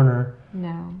the corner,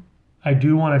 No. I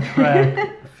do want to trek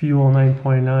Fuel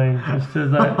 9.9 just so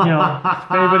that, you know,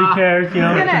 if anybody cares, you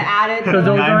I'm know, gonna add it to because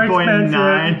those are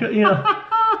 9.9. expensive, you know.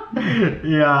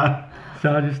 Yeah.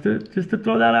 So just to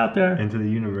throw that out there. Into the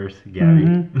universe, Gabby.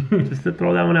 Mhm. Just to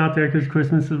throw that one out there because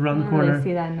Christmas is I around the don't really corner.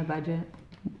 see that in the budget.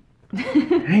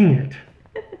 Dang it.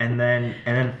 And then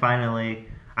finally,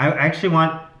 I actually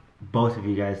want both of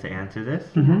you guys to answer this.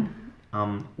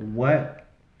 Mm-hmm. What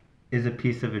is a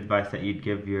piece of advice that you'd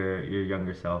give your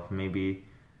younger self? Maybe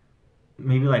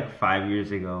like 5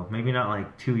 years ago. Maybe not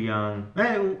like too young.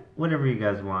 Whatever you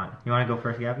guys want. You want to go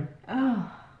first, Gabby?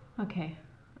 Oh, okay.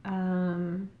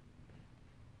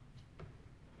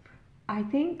 I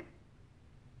think,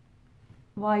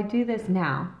 well, I do this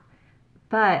now,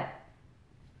 but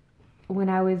when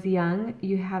I was young,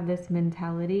 you have this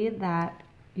mentality that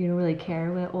you don't really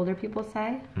care what older people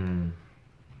say.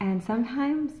 And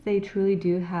sometimes they truly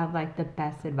do have like the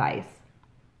best advice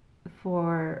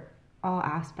for all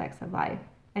aspects of life.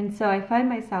 And so I find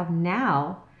myself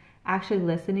now actually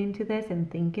listening to this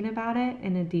and thinking about it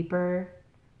in a deeper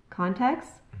context.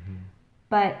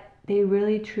 But they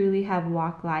really truly have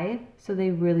walked life, so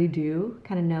they really do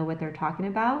kind of know what they're talking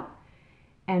about.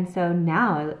 And so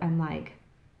now I'm like,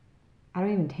 I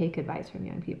don't even take advice from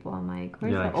young people. I'm like,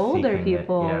 where's You're, the like, older seeking it,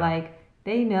 people? yeah. Like,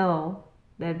 they know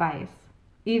the advice.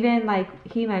 Even like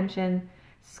he mentioned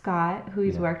Scott, who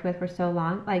he's Yeah. worked with for so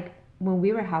long. Like when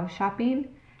we were house shopping,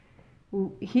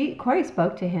 Corey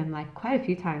spoke to him like quite a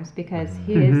few times because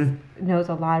he knows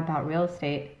a lot about real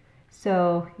estate.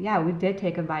 So yeah, we did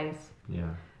take advice Yeah.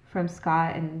 from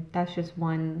Scott, and that's just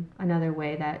another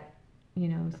way that, you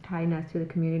know, is tying us to the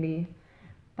community.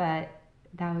 But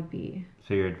that would be,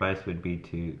 So your advice would be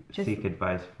to Just seek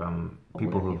advice from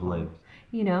people older who've people. lived.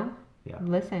 you know, Yeah.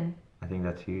 listen. I think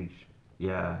that's huge.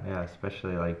 Yeah,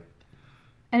 especially like.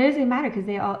 And it doesn't matter because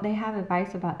they have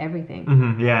advice about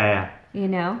everything, Yeah. you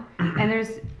know.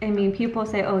 And people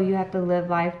say, oh, you have to live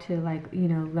life to like, you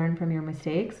know, learn from your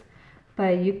mistakes,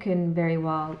 but you can very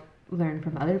well learn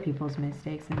from other people's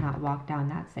mistakes and not walk down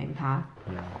that same path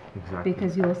Yeah, exactly.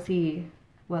 because you'll see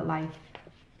what life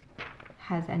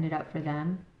has ended up for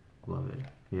them. Love it.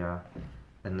 Yeah.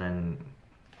 And then.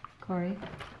 Corey,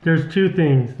 There's two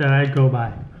things that I go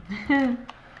by. can't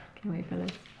wait for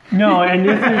this. No, and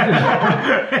this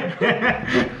is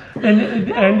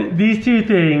and these two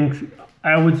things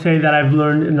I would say that I've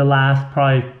learned in the last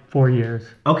probably 4 years,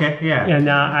 Okay, yeah. and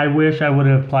I wish I would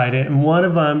have applied it. And one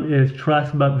of them is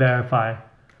trust but verify,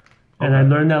 and I Okay.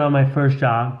 learned that on my first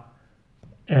job.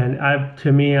 And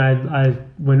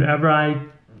whenever I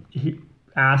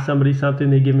ask somebody something,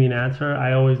 they give me an answer.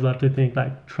 I always love to think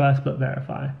like trust but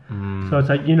verify. So it's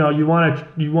like, you know, you want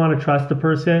to trust the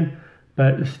person,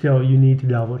 but still you need to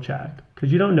double check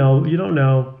because you don't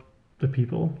know the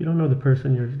people, you don't know the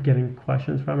person you're getting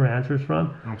questions from or answers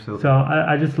from. Absolutely. So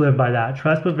I just live by that.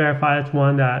 Trust but verify. It's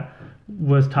one that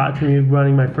was taught to me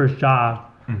running my first job,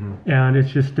 and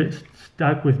it's just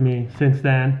stuck with me since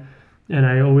then, and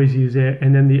I always use it.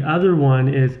 And then the other one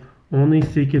is only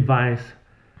seek advice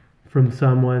from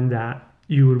someone that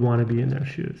you would want to be in their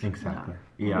shoes. Exactly.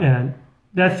 Yeah. And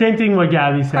that same thing what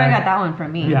Gabby said. Corey got that one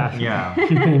from me. Yeah, Yeah.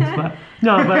 she thinks, but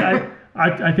no, but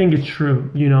I think it's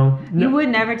true. You know, You would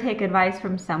never take advice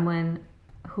from someone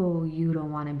who you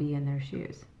don't want to be in their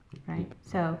shoes, right?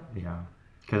 So Yeah.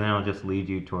 Because then it'll just lead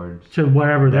you towards. to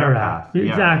wherever Their they're path, at. yeah.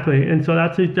 Exactly, and so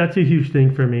that's a huge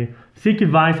thing for me. Seek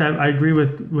advice. I agree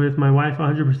with my wife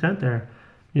 100% there.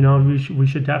 You know, we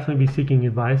should definitely be seeking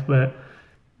advice, but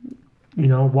you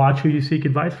know, watch who you seek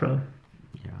advice from.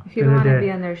 if you don't want to day. be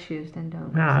in their shoes, then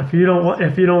don't. Yeah, if you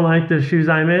don't like the shoes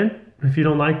I'm in, if you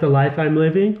don't like the life I'm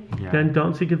living, Yeah. then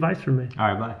don't seek advice from me.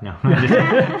 All right, bye. No.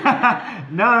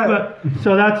 No. But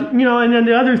so that's, you know, and then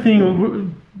the other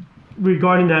thing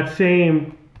regarding that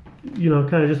same, you know,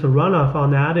 kind of just a runoff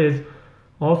on that is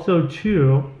also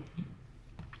too,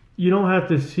 you don't have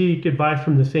to seek advice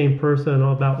from the same person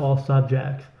about all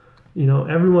subjects. You know,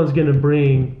 everyone's going to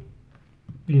bring,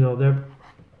 you know, they're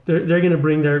going to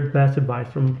bring their best advice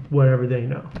from whatever they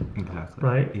know, Exactly.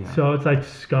 right? Yeah. So it's like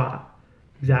Scott,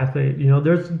 exactly. You know,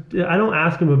 I don't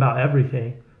ask him about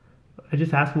everything. I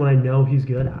just ask him what I know he's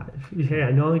good at. Hey,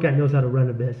 I know the guy knows how to run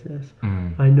a business.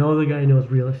 I know the guy knows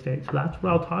real estate. So that's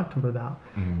what I'll talk to him about.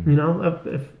 You know,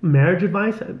 if marriage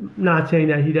advice, I'm not saying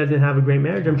that he doesn't have a great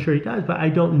marriage. I'm sure he does, but I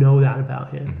don't know that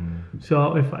about him.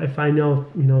 So if I know,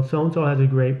 so and so has a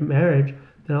great marriage,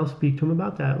 then I'll speak to him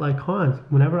about that. Like Hans,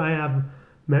 whenever I have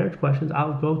marriage questions,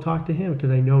 I'll go talk to him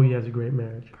because I know he has a great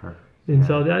marriage. Perfect. And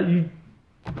so that you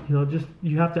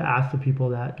have to ask the people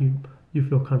that you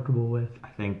feel comfortable with. I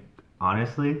think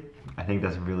honestly,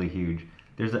 that's really huge.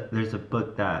 There's a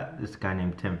book that this guy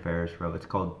named Tim Ferriss wrote. It's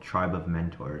called Tribe of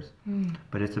Mentors.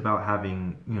 But it's about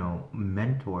having,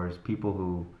 mentors, people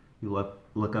who you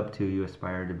look up to, you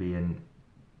aspire to be, and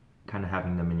kind of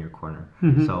having them in your corner.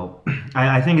 So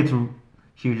I think it's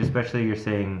huge, especially you're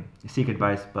saying seek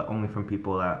advice, but only from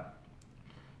people that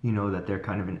you know that they're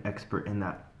kind of an expert in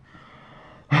that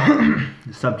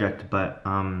subject. But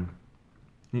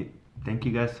thank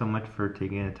you guys so much for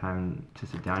taking the time to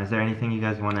sit down. Is there anything you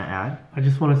guys want to add? I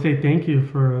just want to say thank you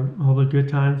for all the good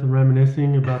times and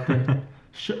reminiscing about the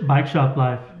bike shop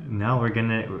life. No,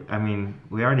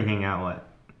 we already hang out,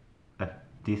 a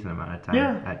decent amount of time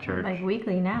at church. Like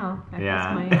weekly now. At this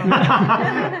point.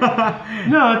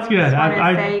 No, it's good.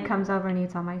 I say he comes over and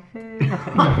eats all my food. No,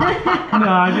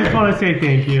 I just want to say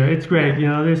thank you. It's great.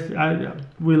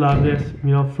 We love this.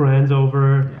 Friends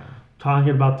over. Yeah.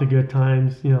 Talking about the good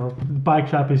times, the bike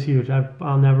shop is huge.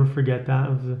 I'll never forget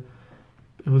that.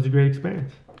 It was a great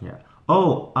experience. Yeah.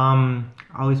 Oh, I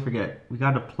always forget. We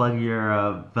got to plug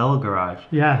your Velo Garage.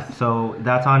 Yes. So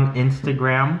that's on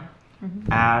Instagram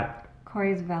at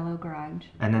Corey's Velo Garage.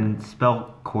 And then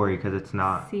spell Corey because it's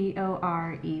not Corey. What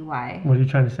are you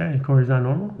trying to say? Corey's not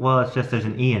normal? Well, it's just there's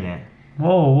an E in it.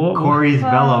 Whoa. Corey's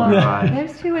Velo Garage.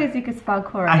 There's two ways you could spell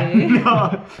Corey. I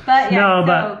know. But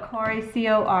yeah, Corey,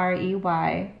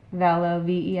 Corey, Velo,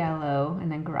 Velo,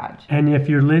 and then Garage. And if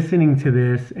you're listening to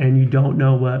this and you don't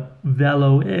know what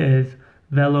Velo is,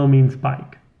 Velo means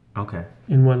bike. Okay.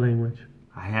 In what language?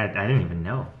 I didn't even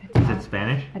know. Is it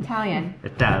Spanish? Italian.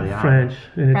 French.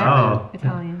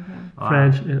 Italian. Yeah. Wow.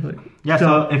 French, Italy. Yeah,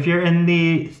 so if you're in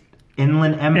the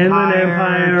Inland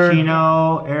Empire,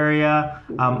 Chino area,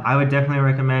 I would definitely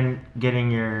recommend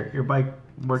getting your bike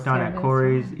worked on at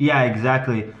Corey's. Yeah,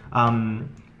 exactly.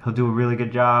 He'll do a really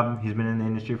good job. He's been in the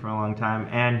industry for a long time,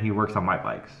 and he works on my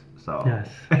bikes. So yes,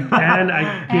 and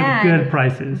I give good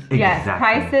prices. Yes,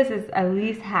 prices is at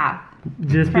least half.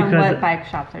 Just from because what bike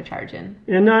shops are charging.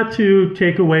 And not to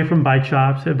take away from bike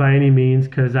shops by any means,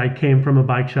 because I came from a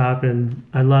bike shop and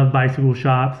I love bicycle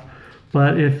shops.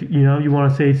 But if you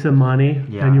want to save some money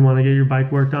and you want to get your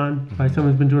bike worked on by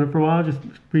someone who's been doing it for a while, just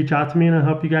reach out to me and I'll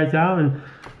help you guys out. And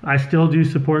I still do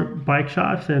support bike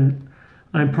shops, and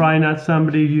I'm probably not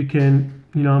somebody you can,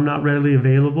 I'm not readily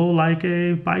available like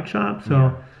a bike shop.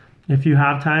 So if you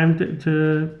have time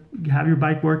to have your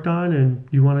bike worked on and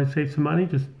you want to save some money,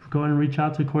 just go ahead and reach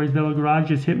out to Corey's Velo Garage.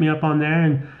 Just hit me up on there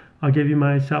and I'll give you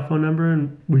my cell phone number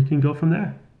and we can go from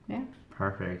there. Yeah.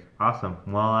 Perfect. Awesome.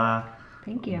 Well,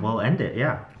 thank you. We'll end it.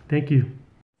 Yeah. Thank you.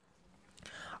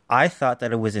 I thought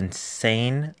that it was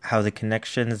insane how the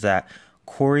connections that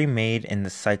Corey made in the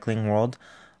cycling world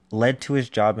led to his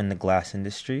job in the glass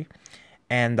industry,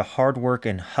 and the hard work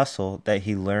and hustle that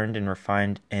he learned and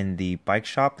refined in the bike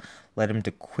shop led him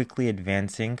to quickly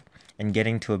advancing and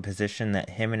getting to a position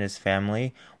that him and his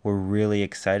family were really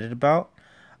excited about.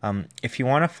 If you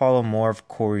want to follow more of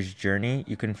Corey's journey,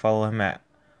 you can follow him at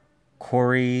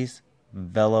Corey's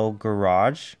Velo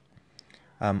Garage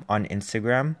on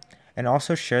Instagram, and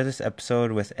also share this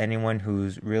episode with anyone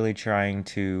who's really trying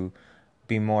to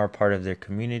be more a part of their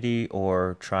community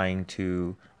or trying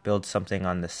to build something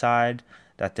on the side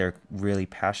that they're really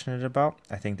passionate about.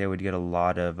 I think they would get a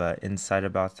lot of insight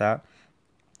about that.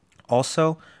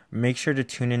 Also, make sure to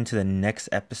tune into the next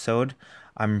episode.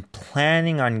 I'm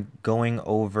planning on going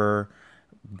over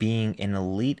being an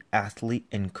elite athlete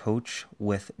and coach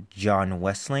with John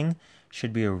Wessling.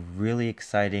 Should be a really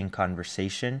exciting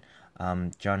conversation.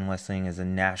 John Wessling is a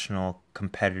national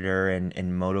competitor and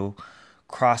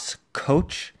motocross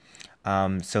coach.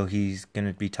 So he's going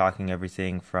to be talking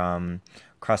everything from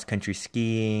cross-country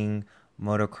skiing,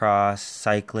 motocross,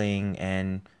 cycling,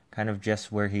 and kind of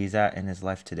just where he's at in his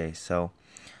life today. So,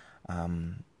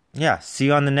 see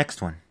you on the next one.